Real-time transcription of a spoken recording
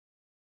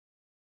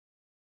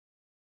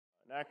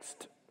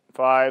Next,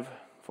 5,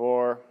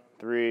 4,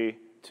 3,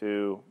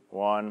 2,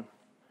 1.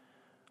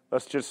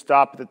 Let's just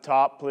stop at the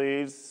top,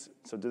 please.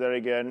 So do that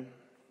again.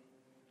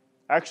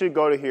 Actually,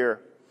 go to here.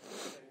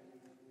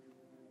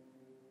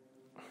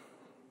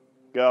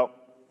 Go.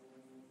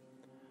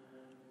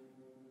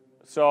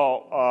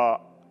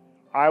 So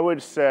I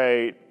would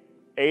say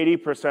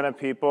 80% of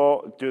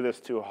people do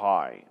this too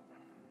high.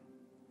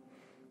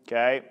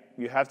 Okay?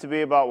 You have to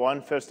be about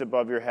 1 fist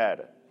above your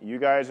head. You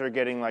guys are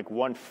getting like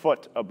 1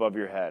 foot above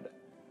your head.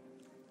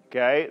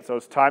 Okay? So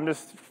it's time to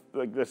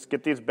let's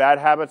get these bad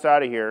habits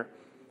out of here.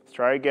 Let's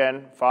try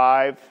again.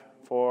 5,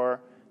 4,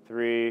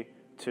 3,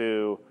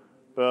 2,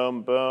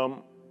 boom,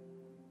 boom.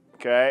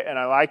 Okay? And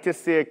I like to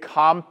see a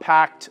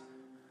compact,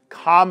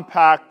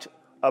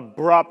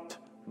 abrupt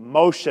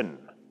motion.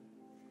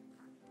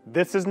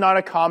 This is not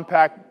a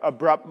compact,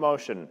 abrupt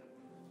motion.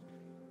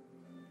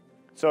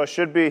 So it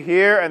should be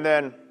here and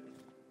then,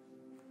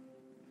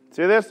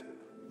 see this?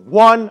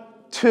 1,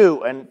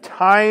 2, and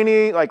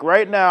tiny, like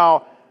right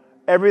now,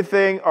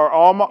 everything are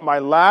all my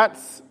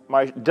lats,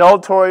 my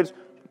deltoids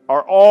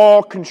are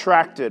all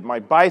contracted, my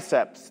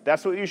biceps.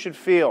 That's what you should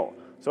feel.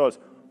 So it's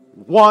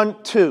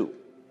 1, 2,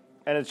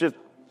 and it's just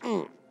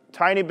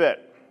tiny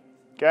bit.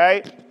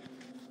 Okay?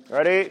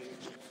 Ready?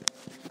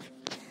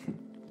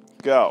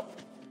 Go.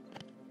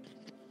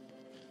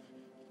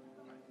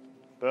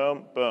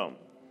 Boom, boom.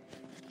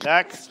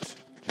 Next.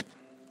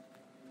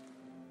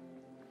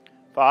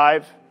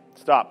 5.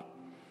 Stop.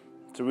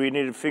 So we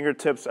needed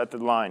fingertips at the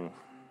line.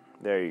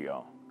 There you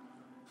go.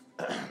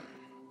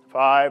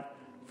 5,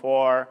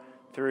 4,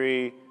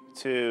 3,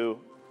 2.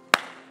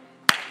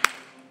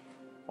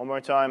 One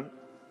more time.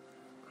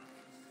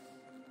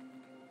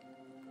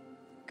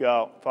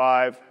 Go.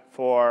 5,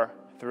 4,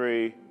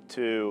 3,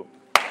 2.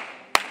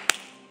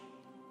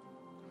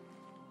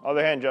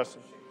 Other hand,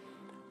 Justin.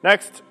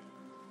 Next.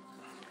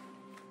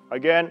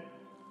 Again.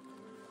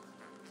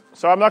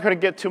 So I'm not going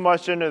to get too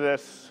much into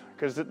this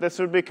because this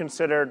would be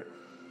considered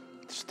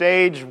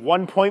stage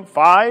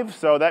 1.5.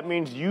 So that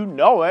means you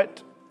know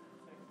it.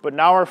 But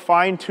now we're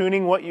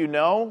fine-tuning what you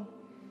know.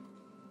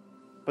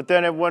 But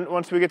then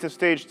once we get to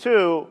stage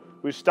 2,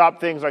 we stop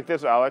things like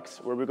this,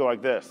 Alex, where we go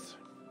like this.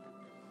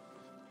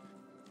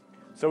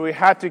 So we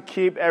have to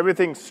keep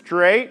everything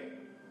straight.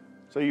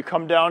 So you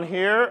come down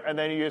here, and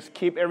then you just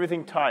keep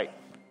everything tight.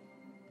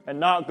 And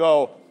not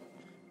go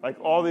like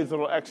all these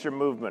little extra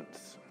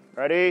movements.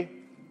 Ready?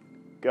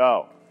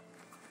 Go.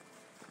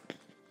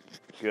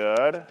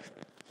 Good.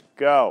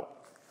 Go.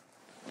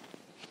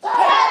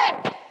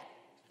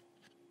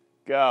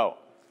 Go.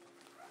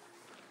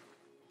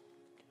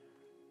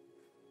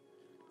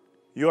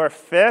 Your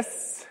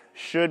fists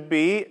should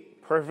be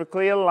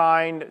perfectly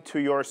aligned to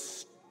your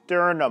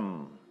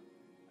sternum,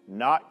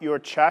 not your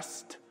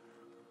chest,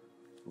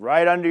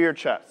 right under your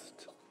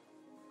chest.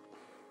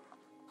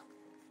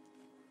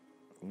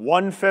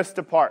 1 fist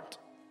apart.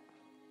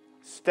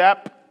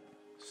 Step,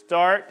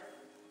 start,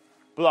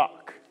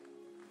 block.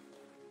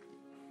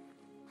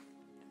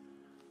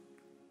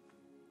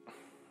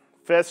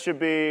 Fist should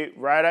be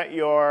right at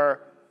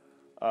your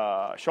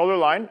shoulder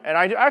line. And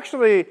I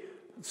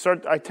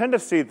tend to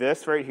see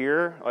this right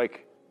here.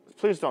 Like,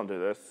 please don't do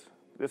this.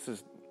 This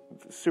is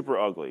super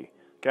ugly.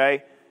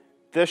 Okay?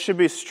 This should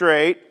be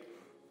straight,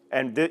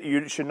 and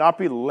you should not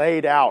be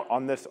laid out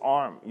on this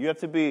arm. You have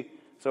to be,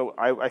 so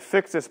I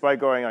fix this by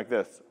going like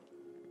this.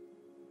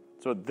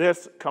 So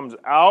this comes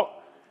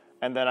out,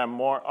 and then I'm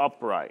more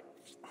upright.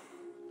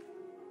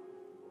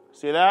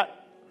 See that?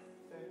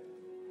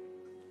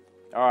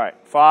 All right,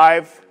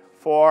 5,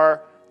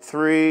 4,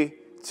 3,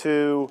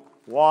 2,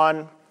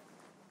 1.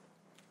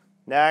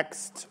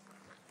 Next.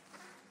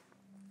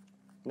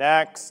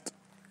 Next.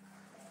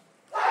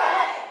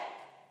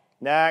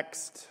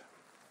 Next.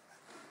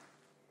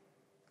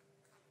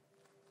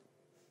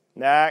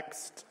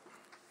 Next.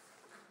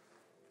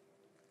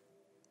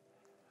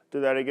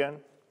 Do that again.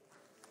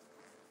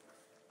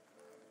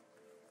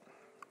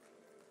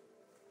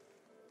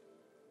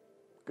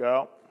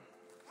 Go.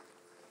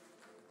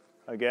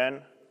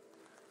 Again.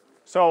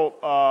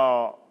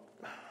 So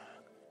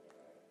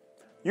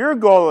your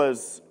goal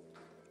is,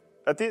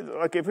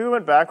 like if we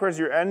went backwards,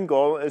 your end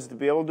goal is to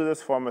be able to do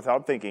this form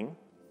without thinking,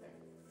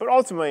 but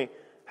ultimately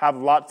have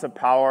lots of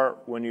power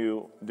when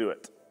you do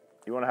it.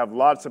 You want to have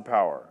lots of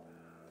power,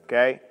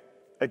 okay?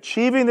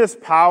 Achieving this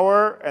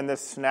power and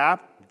this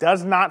snap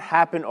does not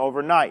happen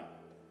overnight.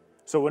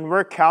 So when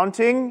we're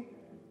counting,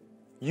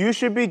 you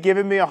should be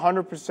giving me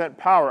 100%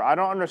 power. I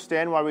don't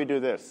understand why we do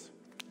this,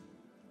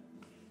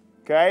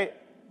 okay?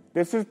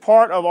 This is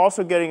part of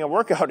also getting a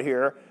workout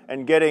here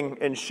and getting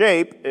in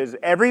shape is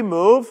every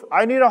move,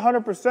 I need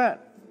 100%.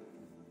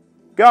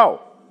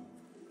 Go.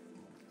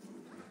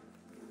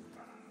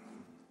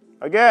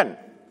 Again.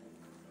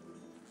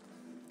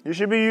 You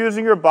should be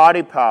using your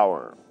body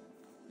power.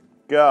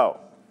 Go.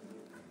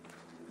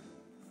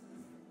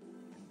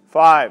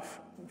 5,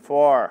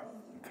 4,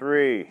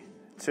 3,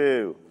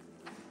 2.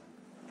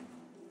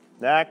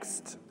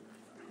 Next.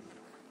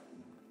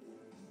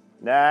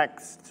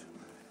 Next.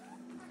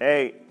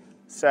 8,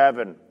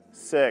 7,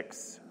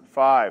 6,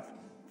 5,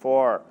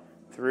 4,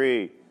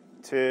 3,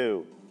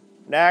 2.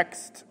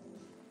 Next.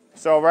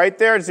 So right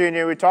there,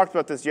 Xenia, we talked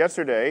about this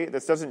yesterday.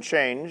 This doesn't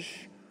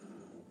change.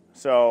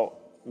 So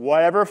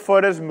whatever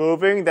foot is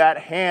moving, that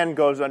hand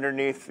goes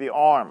underneath the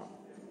arm.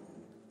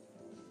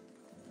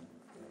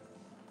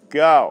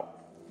 Go.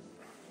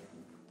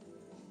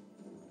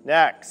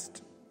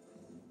 Next.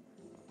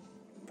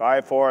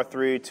 5, 4,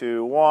 3,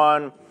 2,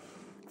 1.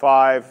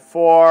 5,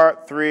 4,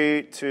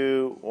 3,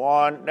 2,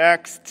 1.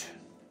 Next.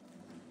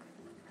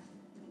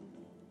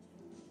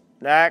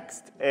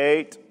 Next.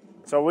 8.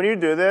 So when you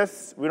do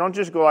this, we don't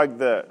just go like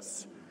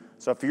this.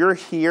 So if you're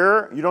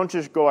here, you don't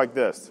just go like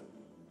this.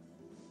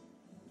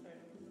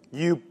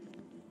 You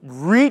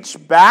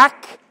reach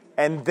back,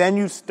 and then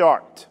you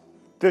start.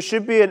 There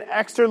should be an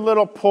extra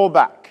little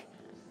pullback.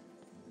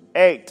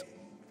 8,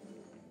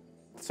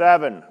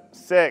 7,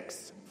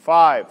 6,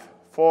 5,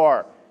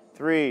 4,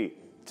 3,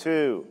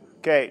 2.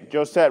 Okay,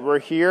 Josette, we're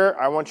here.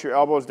 I want your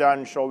elbows down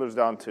and shoulders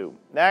down too.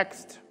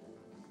 Next.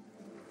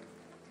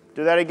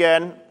 Do that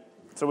again.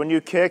 So when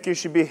you kick, you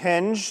should be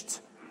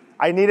hinged.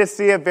 I need to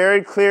see a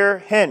very clear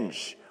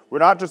hinge. We're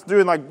not just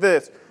doing like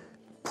this.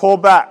 Pull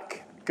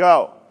back.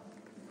 Go.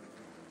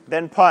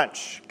 Then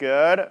punch.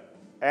 Good.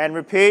 And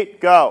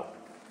repeat. Go.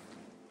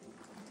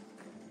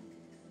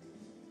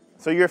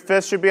 So your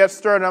fist should be at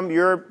sternum.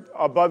 You're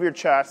above your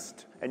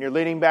chest. And you're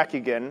leaning back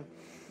again.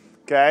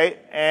 Okay.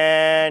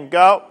 And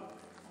go.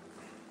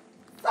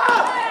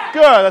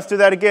 Good. Let's do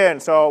that again.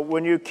 So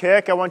when you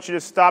kick, I want you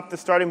to stop the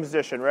starting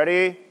position.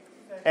 Ready?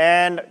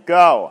 And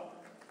go.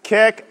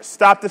 Kick.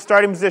 Stop the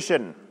starting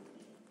position.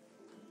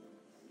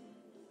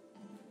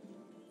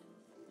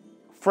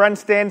 Front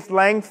stance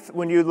length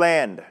when you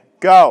land.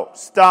 Go.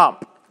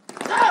 Stomp.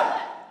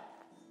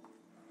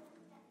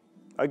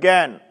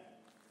 Again.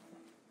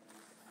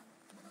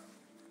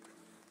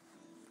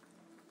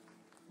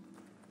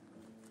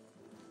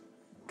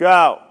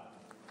 Go.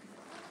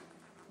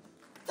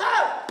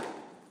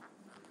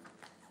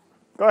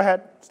 Go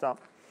ahead.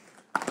 Stomp.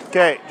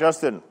 Okay,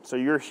 Justin, so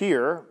you're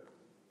here.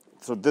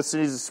 So this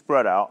needs to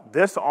spread out.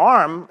 This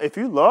arm, if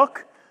you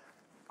look,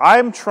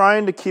 I'm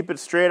trying to keep it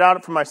straight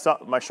out from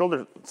my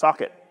shoulder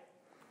socket.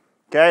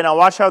 Okay, now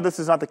watch how this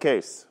is not the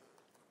case.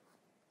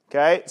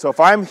 Okay, so if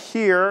I'm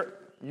here,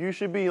 you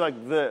should be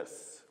like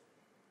this.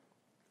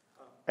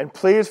 And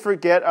please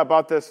forget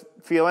about this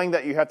feeling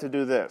that you have to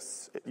do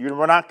this.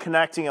 We're not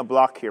connecting a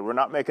block here. We're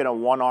not making a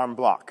one-arm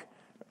block.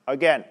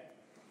 Again.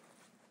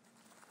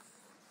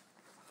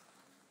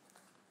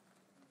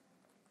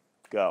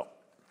 Go.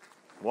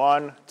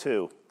 1,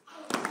 2.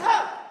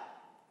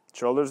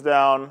 Shoulders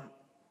down.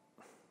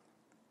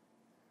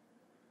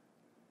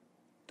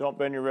 Don't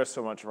bend your wrist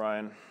so much,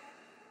 Ryan.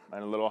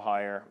 And a little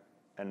higher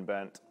and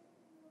bent.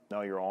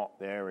 No, you're all,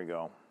 there we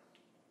go.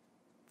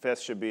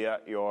 Fist should be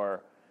at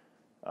your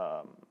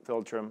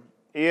philtrum.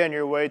 Ian,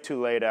 you're way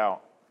too laid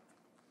out.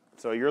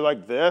 So you're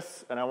like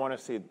this, and I want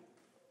to see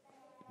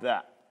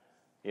that.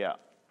 Yeah.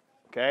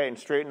 Okay, and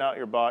straighten out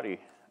your body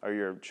or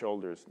your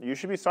shoulders. You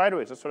should be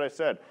sideways. That's what I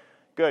said.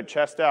 Good.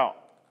 Chest out.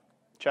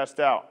 Chest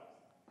out.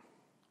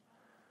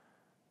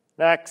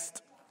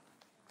 Next.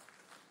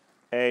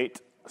 8,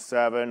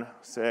 7,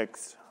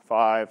 6,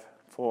 5,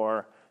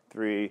 4,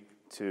 3,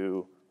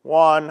 2,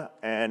 1.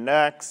 And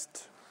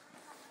next.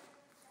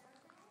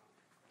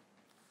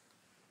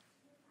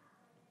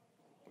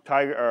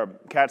 Tiger or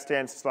cat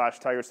stance /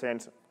 tiger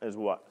stance is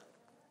what?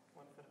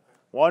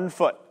 1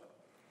 foot.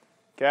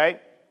 Okay?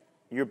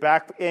 Your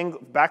back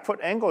foot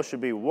angle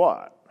should be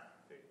what?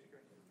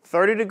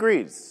 30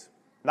 degrees.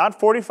 Not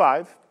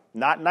 45,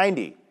 not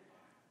 90.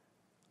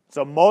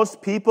 So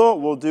most people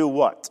will do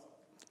what?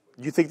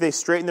 Do you think they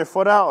straighten their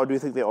foot out, or do you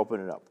think they open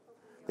it up?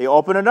 They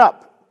open it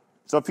up.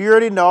 So if you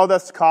already know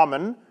that's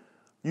common,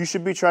 you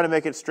should be trying to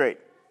make it straight.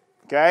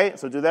 Okay?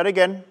 So do that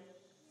again.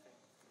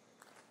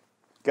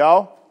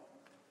 Go.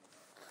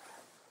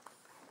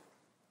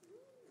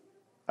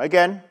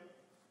 Again.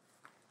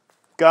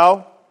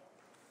 Go.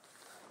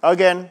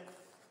 Again.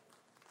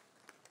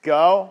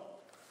 Go.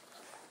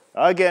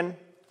 Again.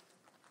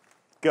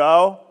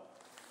 Go.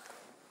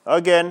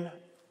 Again.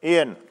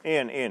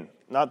 In.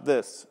 Not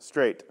this.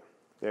 Straight.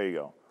 There you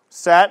go.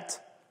 Set.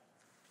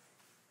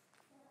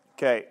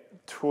 Okay.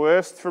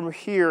 Twist from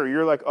here.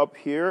 You're like up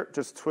here.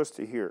 Just twist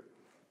to here.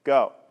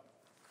 Go.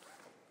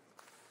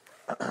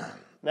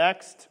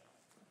 Next.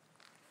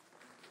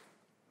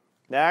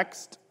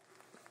 Next.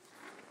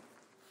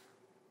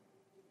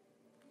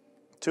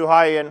 Too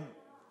high in.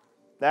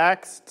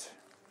 Next.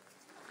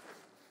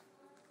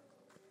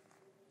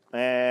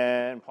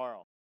 And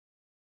Parl.